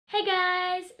Hey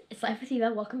guys, it's Life with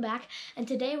Eva, welcome back, and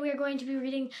today we are going to be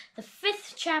reading the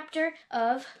 5th chapter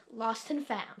of Lost and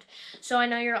Found. So I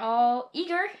know you're all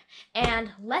eager,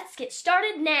 and let's get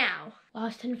started now.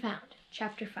 Lost and Found,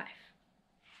 Chapter 5.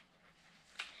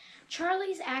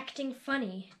 Charlie's acting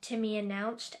funny, Timmy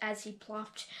announced as he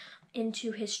plopped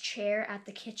into his chair at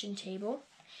the kitchen table.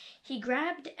 He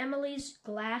grabbed Emily's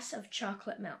glass of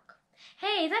chocolate milk.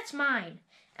 Hey, that's mine.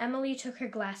 Emily took her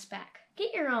glass back.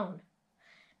 Get your own.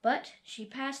 But she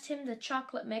passed him the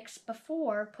chocolate mix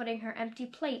before putting her empty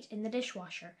plate in the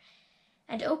dishwasher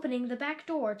and opening the back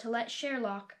door to let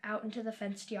Sherlock out into the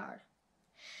fenced yard.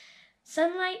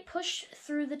 Sunlight pushed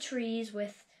through the trees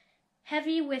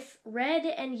heavy with red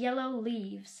and yellow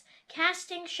leaves,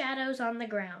 casting shadows on the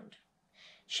ground.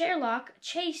 Sherlock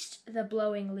chased the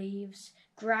blowing leaves,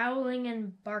 growling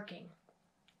and barking.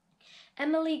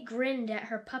 Emily grinned at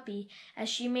her puppy as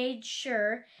she made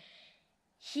sure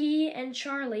he and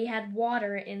Charlie had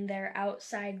water in their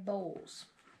outside bowls.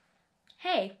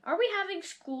 Hey, are we having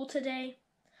school today?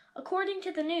 According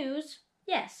to the news,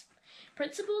 yes.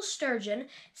 Principal Sturgeon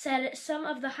said some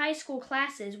of the high school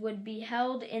classes would be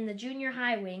held in the junior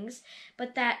high wings,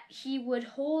 but that he would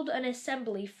hold an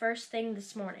assembly first thing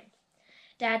this morning.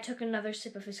 Dad took another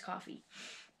sip of his coffee.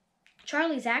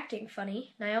 Charlie's acting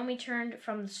funny. Naomi turned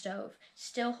from the stove,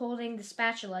 still holding the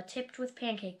spatula tipped with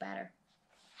pancake batter.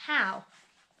 How?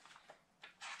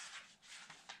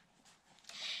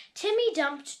 Timmy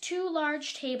dumped 2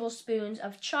 large tablespoons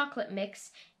of chocolate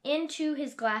mix into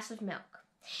his glass of milk.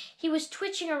 He was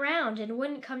twitching around and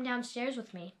wouldn't come downstairs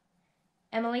with me.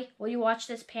 Emily, will you watch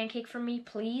this pancake for me,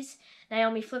 please?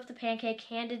 Naomi flipped the pancake,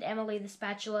 handed Emily the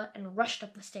spatula, and rushed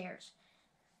up the stairs.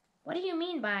 What do you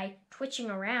mean by twitching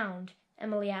around?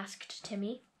 Emily asked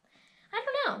Timmy. I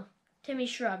don't know. Timmy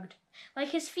shrugged. Like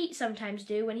his feet sometimes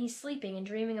do when he's sleeping and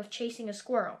dreaming of chasing a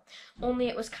squirrel, only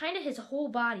it was kind of his whole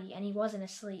body and he wasn't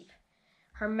asleep.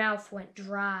 Her mouth went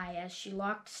dry as she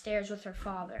locked stairs with her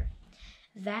father.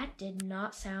 That did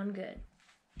not sound good.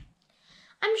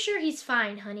 I'm sure he's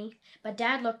fine, honey, but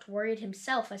Dad looked worried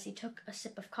himself as he took a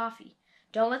sip of coffee.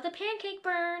 Don't let the pancake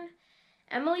burn.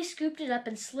 Emily scooped it up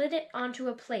and slid it onto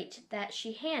a plate that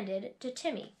she handed to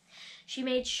Timmy. She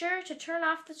made sure to turn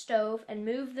off the stove and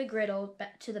move the griddle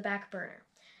to the back burner.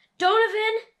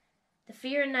 Donovan! The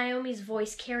fear in Naomi's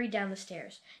voice carried down the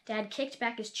stairs. Dad kicked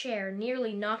back his chair,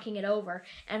 nearly knocking it over,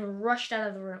 and rushed out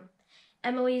of the room.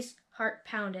 Emily's heart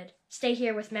pounded. Stay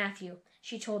here with Matthew,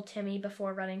 she told Timmy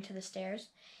before running to the stairs.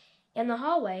 In the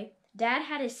hallway, Dad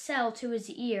had his cell to his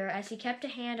ear as he kept a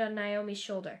hand on Naomi's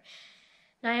shoulder.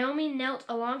 Naomi knelt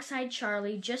alongside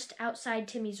Charlie just outside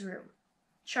Timmy's room.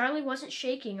 Charlie wasn't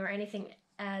shaking or anything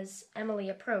as Emily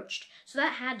approached, so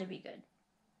that had to be good.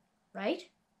 Right?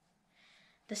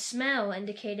 The smell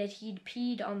indicated he'd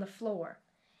peed on the floor,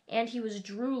 and he was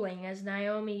drooling as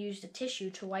Naomi used a tissue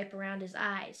to wipe around his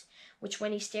eyes, which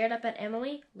when he stared up at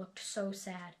Emily looked so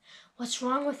sad. What's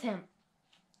wrong with him?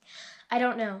 I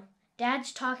don't know.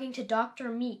 Dad's talking to Dr.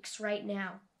 Meeks right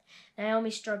now.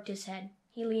 Naomi stroked his head.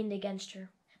 He leaned against her.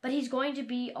 But he's going to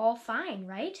be all fine,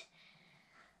 right?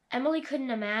 Emily couldn't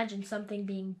imagine something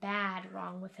being bad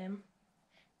wrong with him.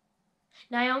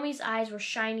 Naomi's eyes were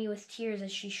shiny with tears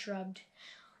as she shrugged.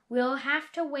 We'll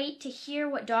have to wait to hear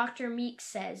what Dr. Meeks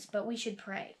says, but we should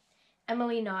pray.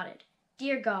 Emily nodded.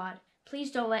 Dear God, please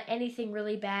don't let anything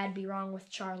really bad be wrong with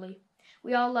Charlie.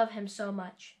 We all love him so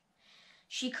much.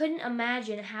 She couldn't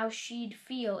imagine how she'd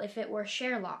feel if it were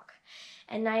Sherlock,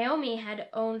 and Naomi had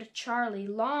owned Charlie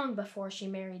long before she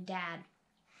married Dad.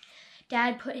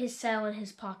 Dad put his cell in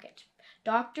his pocket.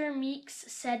 Dr. Meeks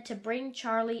said to bring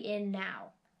Charlie in now.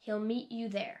 He'll meet you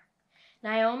there.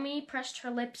 Naomi pressed her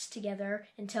lips together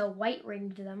until white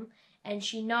ringed them, and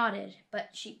she nodded,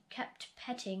 but she kept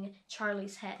petting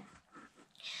Charlie's head.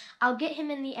 I'll get him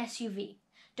in the SUV.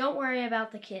 Don't worry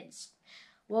about the kids.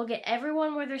 We'll get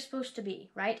everyone where they're supposed to be,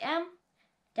 right, Em?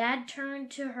 Dad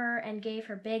turned to her and gave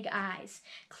her big eyes,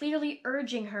 clearly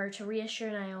urging her to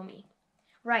reassure Naomi.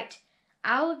 Right.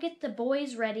 I'll get the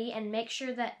boys ready and make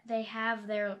sure that they have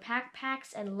their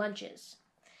backpacks and lunches.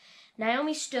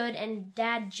 Naomi stood and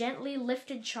Dad gently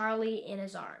lifted Charlie in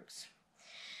his arms.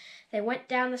 They went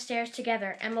down the stairs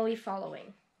together, Emily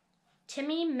following.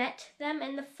 Timmy met them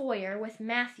in the foyer with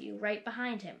Matthew right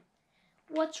behind him.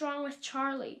 What's wrong with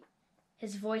Charlie?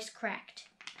 His voice cracked.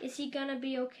 Is he gonna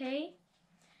be okay?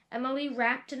 Emily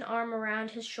wrapped an arm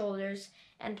around his shoulders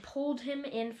and pulled him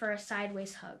in for a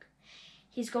sideways hug.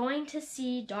 He's going to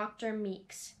see Dr.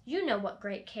 Meeks. You know what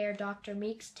great care Dr.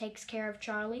 Meeks takes care of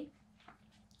Charlie.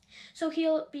 So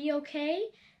he'll be okay?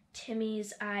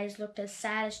 Timmy's eyes looked as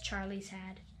sad as Charlie's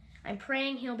had. I'm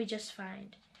praying he'll be just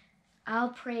fine. I'll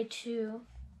pray too.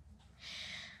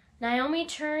 Naomi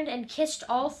turned and kissed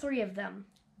all three of them,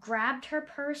 grabbed her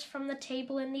purse from the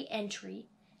table in the entry,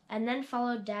 and then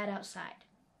followed Dad outside.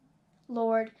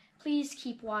 Lord, please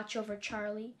keep watch over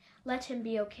Charlie. Let him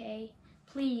be okay.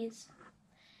 Please.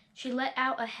 She let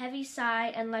out a heavy sigh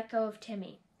and let go of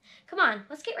Timmy. Come on,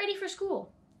 let's get ready for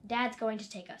school. Dad's going to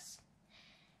take us.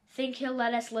 Think he'll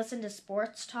let us listen to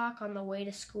sports talk on the way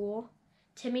to school?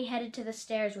 Timmy headed to the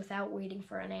stairs without waiting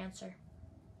for an answer.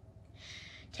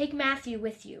 Take Matthew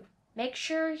with you. Make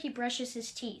sure he brushes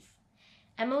his teeth.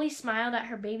 Emily smiled at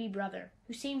her baby brother,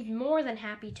 who seemed more than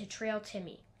happy to trail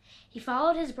Timmy. He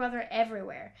followed his brother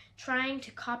everywhere, trying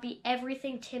to copy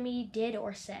everything Timmy did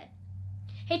or said.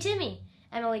 Hey, Timmy,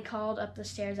 Emily called up the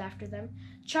stairs after them.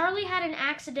 Charlie had an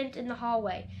accident in the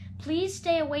hallway. Please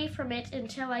stay away from it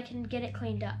until I can get it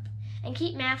cleaned up. And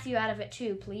keep Matthew out of it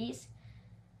too, please.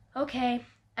 Okay.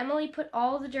 Emily put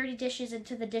all the dirty dishes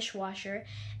into the dishwasher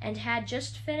and had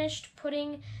just finished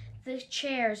putting the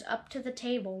chairs up to the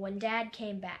table when Dad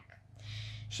came back.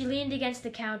 She leaned against the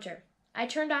counter. I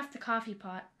turned off the coffee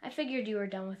pot. I figured you were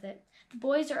done with it. The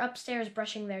boys are upstairs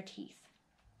brushing their teeth.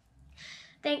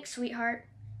 Thanks, sweetheart.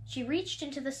 She reached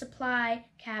into the supply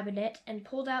cabinet and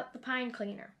pulled out the pine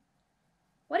cleaner.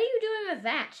 What are you doing with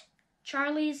that?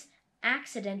 Charlie's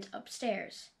accident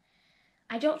upstairs.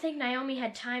 I don't think Naomi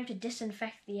had time to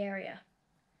disinfect the area.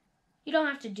 You don't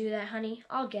have to do that, honey.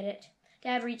 I'll get it.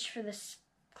 Dad reached for the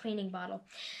cleaning bottle.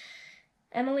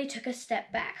 Emily took a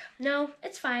step back. No,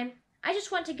 it's fine. I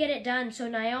just want to get it done so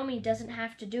Naomi doesn't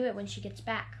have to do it when she gets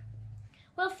back.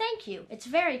 Well, thank you. It's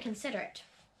very considerate.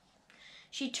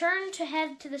 She turned to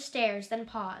head to the stairs, then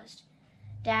paused.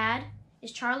 Dad,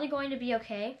 is Charlie going to be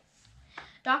okay?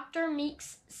 Dr.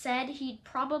 Meeks said he'd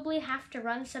probably have to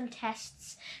run some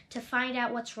tests to find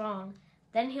out what's wrong.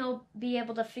 Then he'll be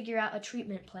able to figure out a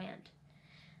treatment plan.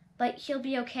 But he'll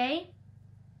be okay?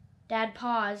 Dad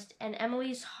paused, and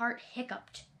Emily's heart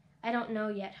hiccuped. I don't know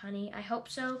yet, honey. I hope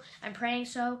so. I'm praying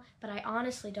so, but I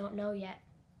honestly don't know yet.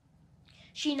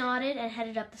 She nodded and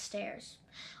headed up the stairs.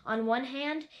 On one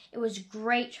hand, it was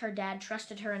great her dad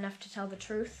trusted her enough to tell the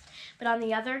truth, but on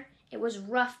the other, it was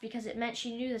rough because it meant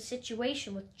she knew the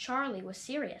situation with Charlie was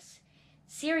serious.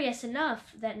 Serious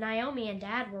enough that Naomi and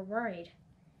Dad were worried.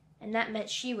 And that meant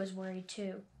she was worried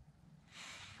too.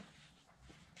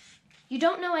 You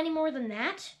don't know any more than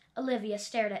that? Olivia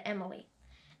stared at Emily.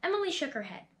 Emily shook her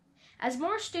head. As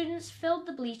more students filled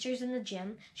the bleachers in the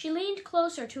gym, she leaned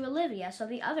closer to Olivia so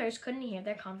the others couldn't hear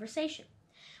their conversation.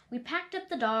 We packed up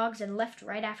the dogs and left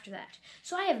right after that,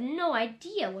 so I have no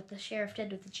idea what the sheriff did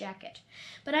with the jacket.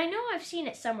 But I know I've seen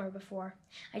it somewhere before.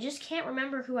 I just can't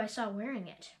remember who I saw wearing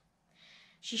it.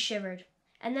 She shivered.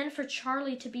 And then for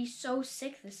Charlie to be so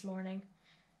sick this morning.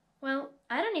 Well,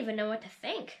 I don't even know what to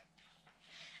think.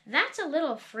 That's a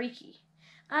little freaky.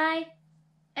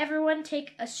 Everyone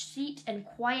take a seat and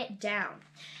quiet down.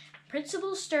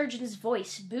 Principal Sturgeon's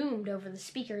voice boomed over the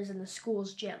speakers in the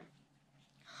school's gym.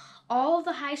 All of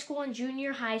the high school and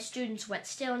junior high students went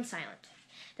still and silent.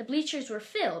 The bleachers were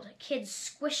filled, kids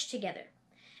squished together.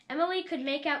 Emily could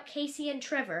make out Casey and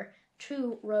Trevor,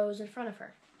 2 rows in front of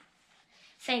her.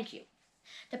 Thank you.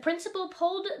 The principal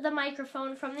pulled the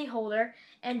microphone from the holder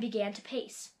and began to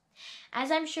pace. As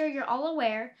I'm sure you're all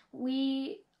aware,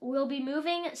 we will be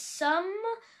moving some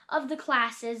of the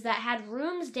classes that had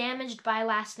rooms damaged by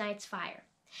last night's fire.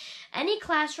 Any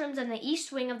classrooms in the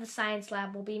east wing of the science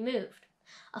lab will be moved.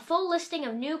 A full listing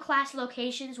of new class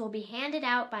locations will be handed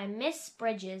out by Miss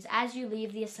Bridges as you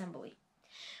leave the assembly.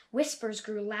 Whispers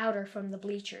grew louder from the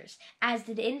bleachers, as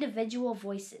did individual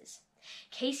voices.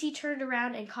 Casey turned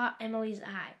around and caught Emily's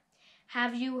eye.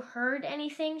 Have you heard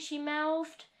anything? She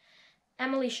mouthed.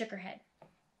 Emily shook her head.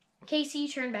 Casey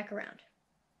turned back around.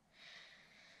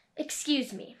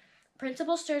 Excuse me.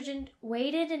 Principal Sturgeon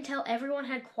waited until everyone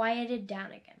had quieted down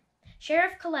again.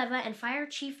 Sheriff Kaleva and Fire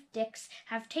Chief Dix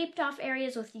have taped off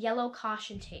areas with yellow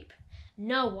caution tape.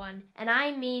 No one, and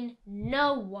I mean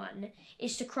no one,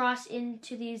 is to cross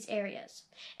into these areas.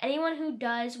 Anyone who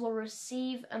does will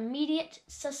receive immediate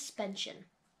suspension.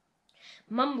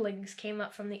 Mumblings came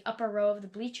up from the upper row of the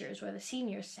bleachers where the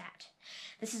seniors sat.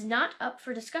 This is not up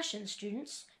for discussion,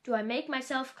 students. Do I make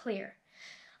myself clear?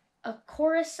 A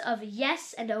chorus of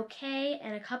yes and okay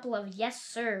and a couple of yes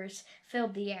sirs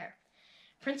filled the air.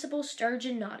 Principal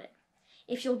Sturgeon nodded.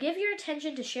 If you'll give your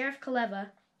attention to Sheriff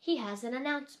Kaleva, he has an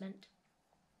announcement.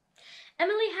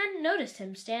 Emily hadn't noticed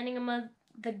him standing among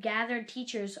the gathered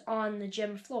teachers on the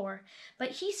gym floor,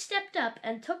 but he stepped up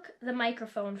and took the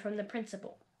microphone from the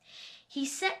principal. He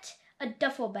set a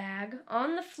duffel bag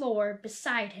on the floor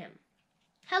beside him.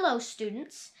 Hello,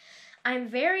 students. I'm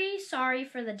very sorry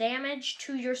for the damage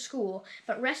to your school,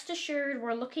 but rest assured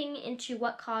we're looking into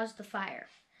what caused the fire.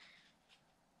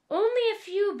 Only a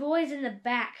few boys in the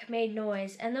back made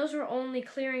noise, and those were only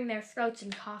clearing their throats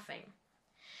and coughing.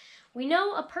 We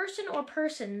know a person or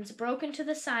persons broke into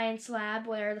the science lab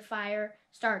where the fire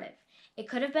started. It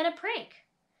could have been a prank.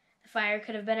 The fire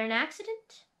could have been an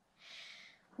accident.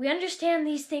 We understand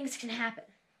these things can happen.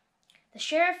 The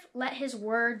sheriff let his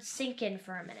words sink in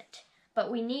for a minute,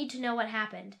 but we need to know what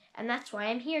happened, and that's why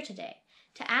I'm here today,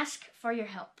 to ask for your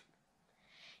help.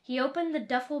 He opened the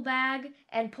duffel bag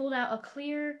and pulled out a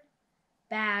clear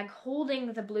bag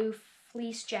holding the blue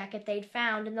fleece jacket they'd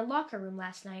found in the locker room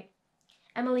last night.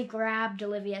 Emily grabbed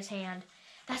Olivia's hand.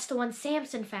 That's the one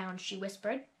Samson found, she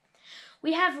whispered.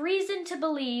 We have reason to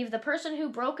believe the person who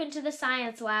broke into the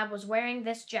science lab was wearing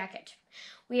this jacket.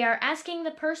 We are asking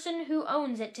the person who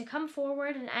owns it to come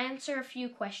forward and answer a few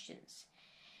questions.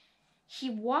 He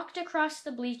walked across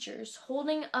the bleachers,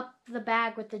 holding up the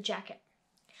bag with the jacket.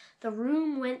 The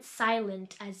room went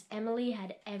silent as Emily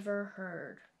had ever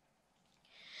heard.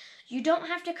 You don't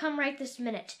have to come right this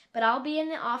minute, but I'll be in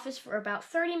the office for about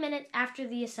 30 minutes after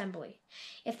the assembly.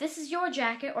 If this is your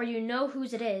jacket or you know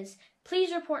whose it is,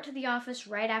 please report to the office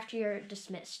right after you're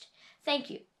dismissed. Thank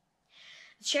you.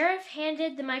 The sheriff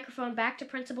handed the microphone back to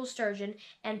Principal Sturgeon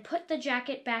and put the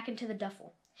jacket back into the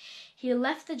duffel. He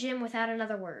left the gym without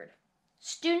another word.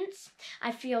 Students,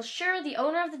 I feel sure the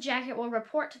owner of the jacket will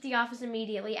report to the office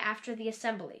immediately after the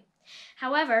assembly.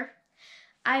 However,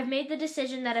 I've made the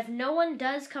decision that if no one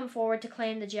does come forward to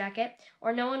claim the jacket,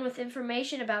 or no one with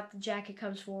information about the jacket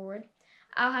comes forward,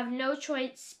 I'll have no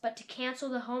choice but to cancel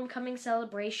the homecoming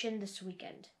celebration this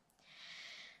weekend.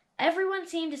 Everyone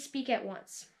seemed to speak at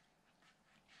once.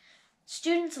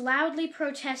 Students loudly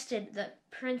protested the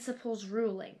principal's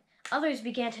ruling. Others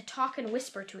began to talk and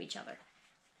whisper to each other.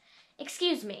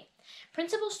 Excuse me.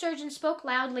 Principal Sturgeon spoke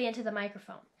loudly into the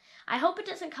microphone. I hope it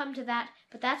doesn't come to that,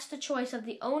 but that's the choice of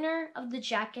the owner of the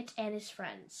jacket and his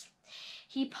friends.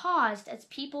 He paused as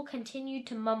people continued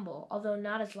to mumble, although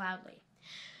not as loudly.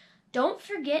 Don't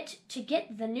forget to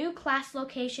get the new class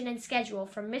location and schedule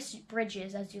from Miss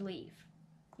Bridges as you leave.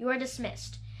 You are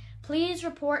dismissed. Please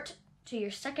report to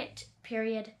your second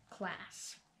period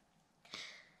class.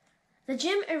 The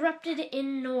gym erupted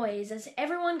in noise as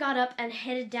everyone got up and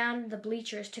headed down the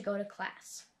bleachers to go to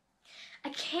class. I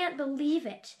can't believe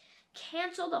it.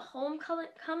 Cancel the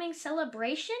homecoming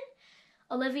celebration?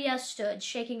 Olivia stood,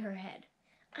 shaking her head.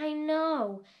 I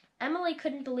know. Emily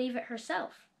couldn't believe it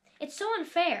herself. It's so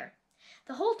unfair.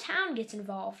 The whole town gets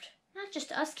involved, not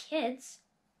just us kids.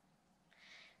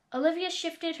 Olivia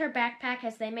shifted her backpack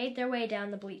as they made their way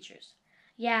down the bleachers.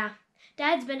 Yeah,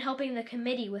 Dad's been helping the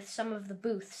committee with some of the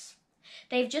booths.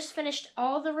 They've just finished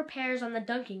all the repairs on the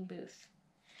dunking booth.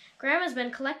 Grandma's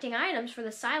been collecting items for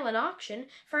the silent auction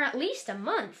for at least a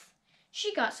month.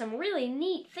 She got some really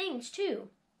neat things, too.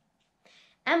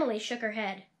 Emily shook her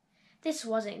head. This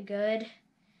wasn't good.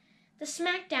 The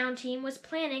SmackDown team was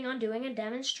planning on doing a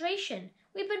demonstration.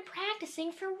 We've been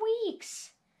practicing for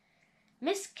weeks.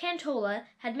 Miss Cantola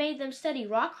had made them study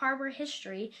Rock Harbor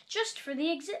history just for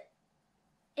the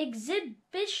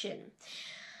exhibition.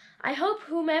 I hope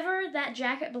whomever that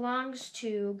jacket belongs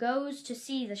to goes to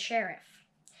see the sheriff.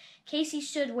 Casey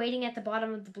stood waiting at the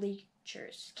bottom of the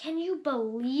bleachers. Can you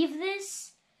believe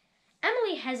this?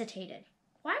 Emily hesitated.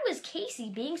 Why was Casey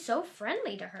being so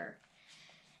friendly to her?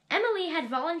 Emily had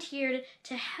volunteered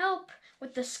to help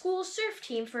with the school surf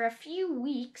team for a few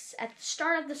weeks at the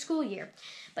start of the school year,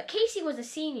 but Casey was a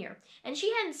senior, and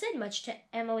she hadn't said much to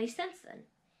Emily since then.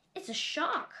 It's a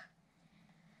shock.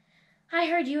 I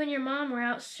heard you and your mom were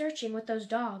out searching with those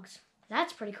dogs.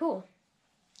 That's pretty cool.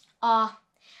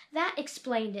 That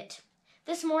explained it.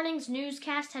 This morning's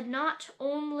newscast had not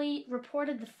only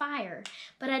reported the fire,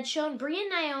 but had shown Bree and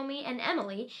Naomi and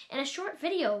Emily in a short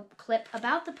video clip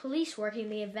about the police working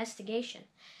the investigation.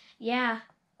 Yeah,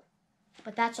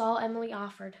 but that's all Emily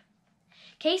offered.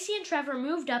 Casey and Trevor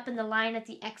moved up in the line at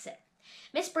the exit.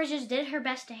 Miss Bridges did her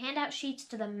best to hand out sheets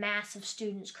to the mass of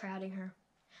students crowding her.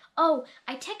 Oh,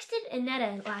 I texted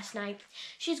Annetta last night.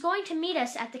 She's going to meet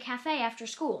us at the cafe after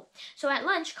school. So at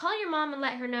lunch, call your mom and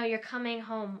let her know you're coming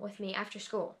home with me after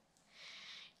school.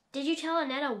 Did you tell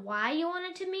Annetta why you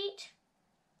wanted to meet?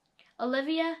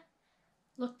 Olivia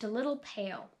looked a little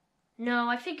pale. No,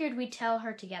 I figured we'd tell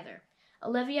her together.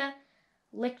 Olivia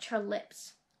licked her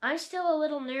lips. I'm still a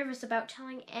little nervous about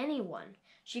telling anyone.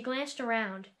 She glanced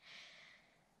around,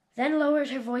 then lowered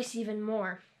her voice even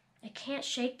more. I can't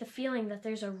shake the feeling that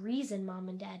there's a reason Mom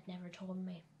and Dad never told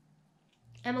me.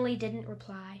 Emily didn't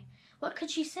reply. What could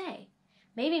she say?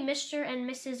 Maybe Mr. and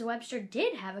Mrs. Webster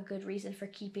did have a good reason for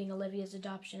keeping Olivia's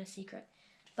adoption a secret.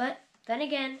 But then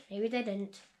again, maybe they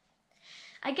didn't.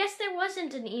 I guess there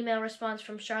wasn't an email response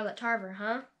from Charlotte Tarver,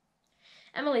 huh?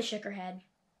 Emily shook her head.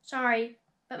 Sorry,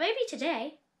 but maybe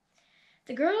today.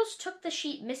 The girls took the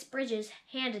sheet Miss Bridges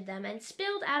handed them and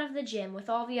spilled out of the gym with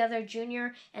all the other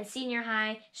junior and senior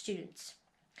high students.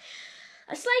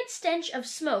 A slight stench of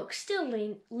smoke still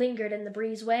lingered in the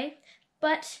breezeway,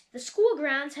 but the school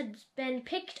grounds had been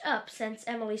picked up since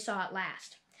Emily saw it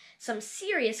last. Some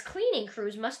serious cleaning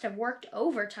crews must have worked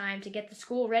overtime to get the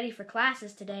school ready for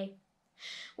classes today.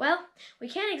 Well, we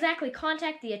can't exactly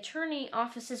contact the attorney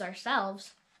offices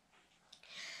ourselves.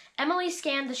 Emily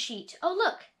scanned the sheet. Oh,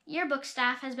 look, yearbook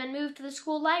staff has been moved to the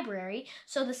school library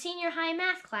so the senior high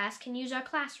math class can use our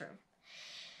classroom.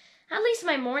 At least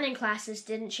my morning classes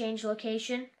didn't change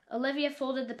location. Olivia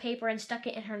folded the paper and stuck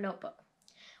it in her notebook.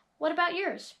 What about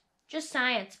yours? Just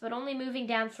science, but only moving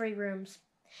down 3 rooms.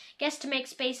 Guess to make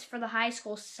space for the high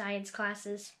school science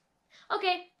classes.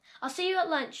 Okay, I'll see you at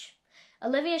lunch.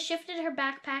 Olivia shifted her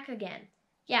backpack again.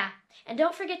 Yeah, and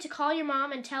don't forget to call your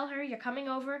mom and tell her you're coming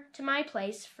over to my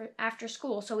place after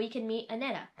school so we can meet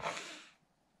Annetta.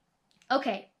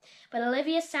 Okay, but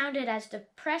Olivia sounded as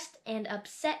depressed and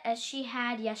upset as she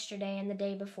had yesterday and the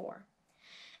day before.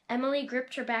 Emily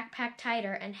gripped her backpack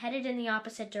tighter and headed in the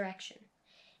opposite direction.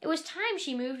 It was time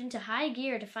she moved into high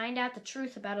gear to find out the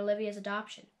truth about Olivia's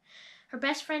adoption. Her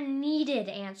best friend needed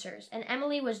answers, and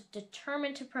Emily was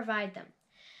determined to provide them,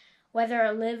 whether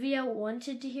Olivia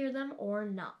wanted to hear them or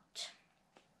not.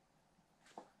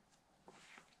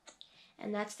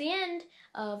 And that's the end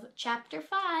of Chapter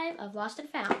 5 of Lost and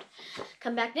Found.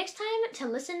 Come back next time to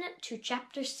listen to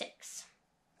Chapter 6.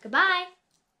 Goodbye!